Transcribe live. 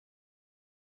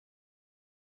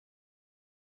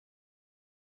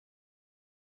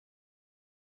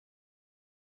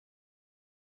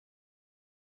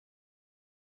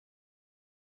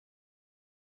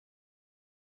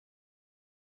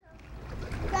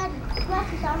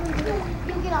You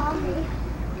get on me.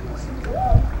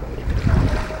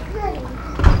 Ready.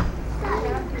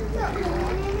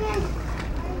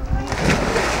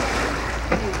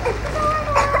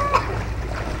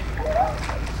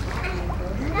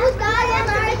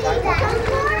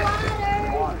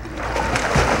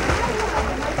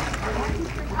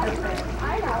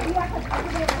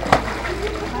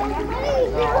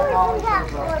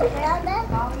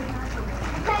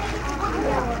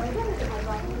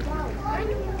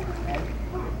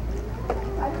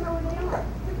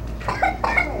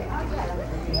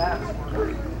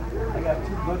 I got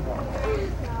two good ones.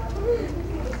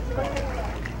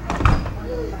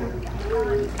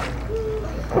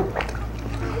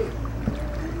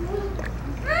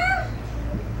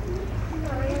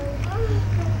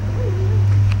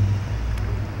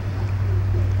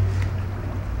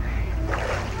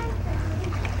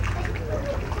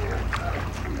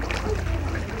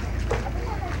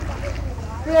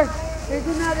 Here, here's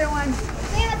another one.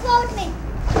 Grandma, close me.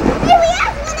 Hey, we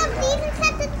have one of these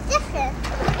except it's different.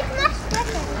 It's much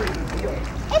different.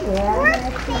 It works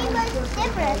the same but it's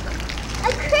different. A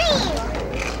cream.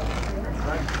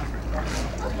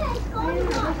 Okay,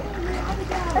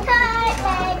 okay.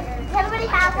 Does everybody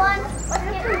have one? Let's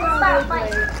get the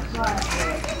spotlight.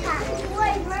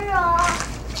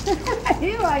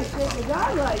 He likes it, the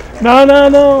dog likes it. No, no,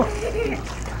 no.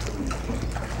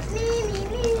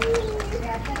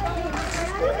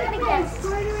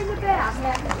 Spider in the back.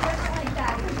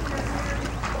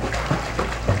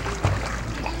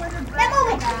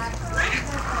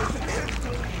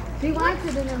 He wants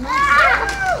it in her mouth.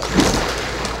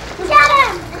 Get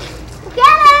him!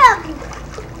 Get him!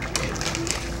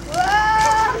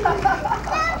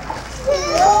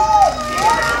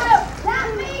 That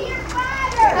me, your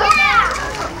father! Yeah!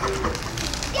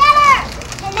 Get her!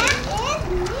 And that is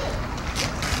me.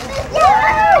 Get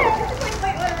her!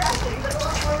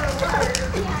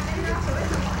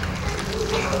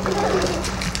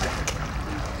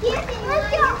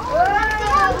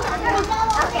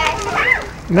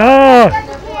 No.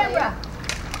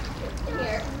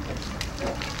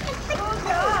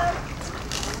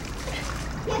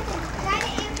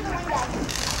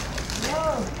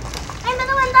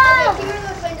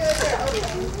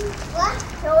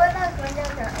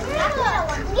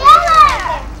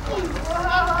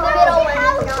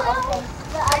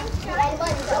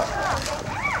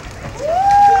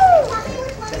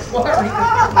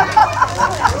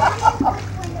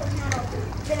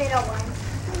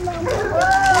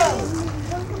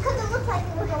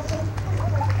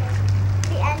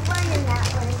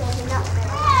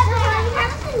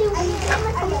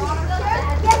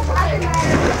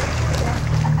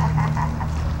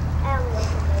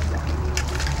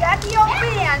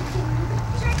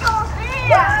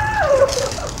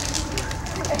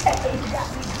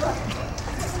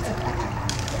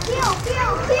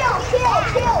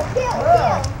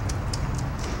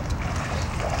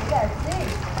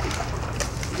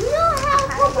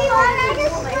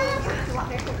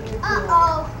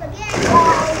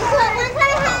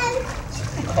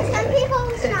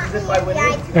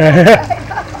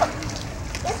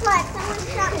 Guess what? Someone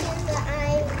shot me in the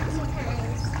eye 2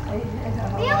 times.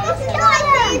 We almost killed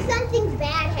him. Something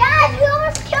bad happened. Guys, we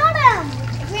almost killed him.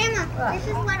 Grandma, this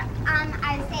is what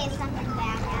I say if something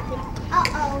bad happened.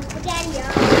 Uh-oh, spaghetti.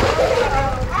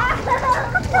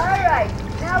 All right.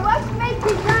 Now let's make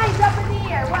these lines up in the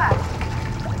air. What?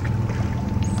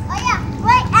 Oh yeah.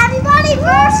 Wait, everybody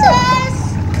versus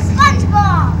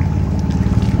SpongeBob.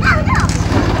 No, no.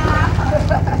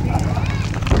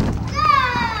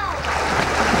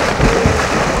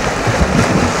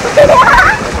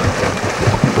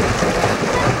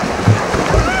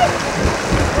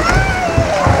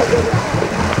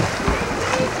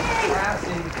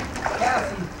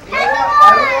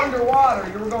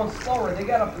 Slower, they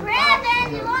got up to the Brandon,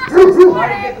 top. you lost Try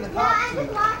to get to the top. I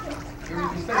just lost it. You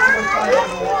spent so much time on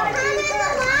the water.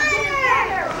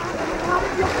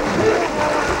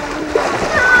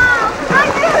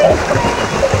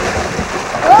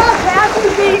 Oh, Cassie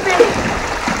beat me.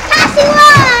 Cassie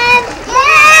won!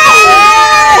 Yay!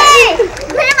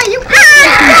 Grandma, you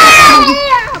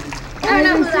I don't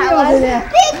know who that was.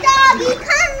 Big doggy,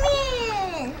 come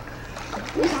in!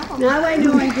 Now I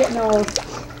know I'm getting old.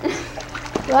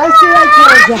 Last year I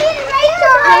told you. I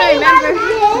don't remember.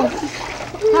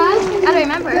 Huh? I don't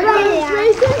remember.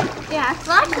 Yeah.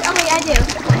 Well, actually, okay, I do.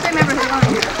 I don't remember who won.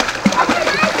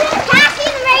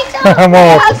 Cassie and Rachel. I'm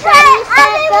old.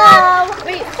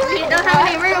 Wait, we don't have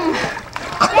any room. You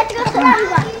have to go sit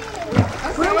down.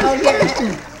 Where was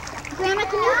Kirsten? Grandma,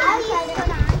 can you put on?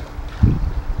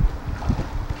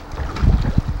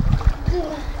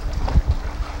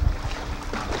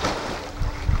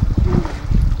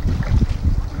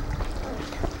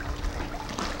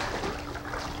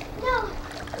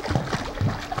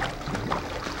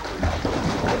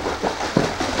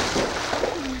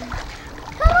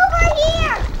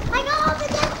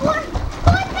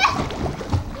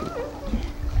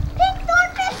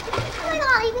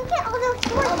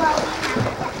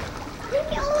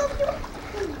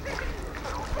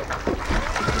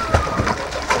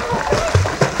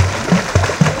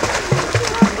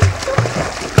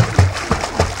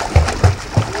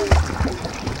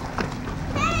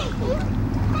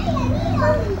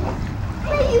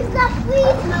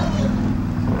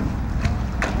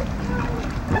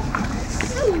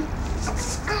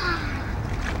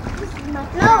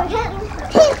 No,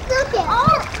 he's looking.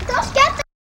 Oh,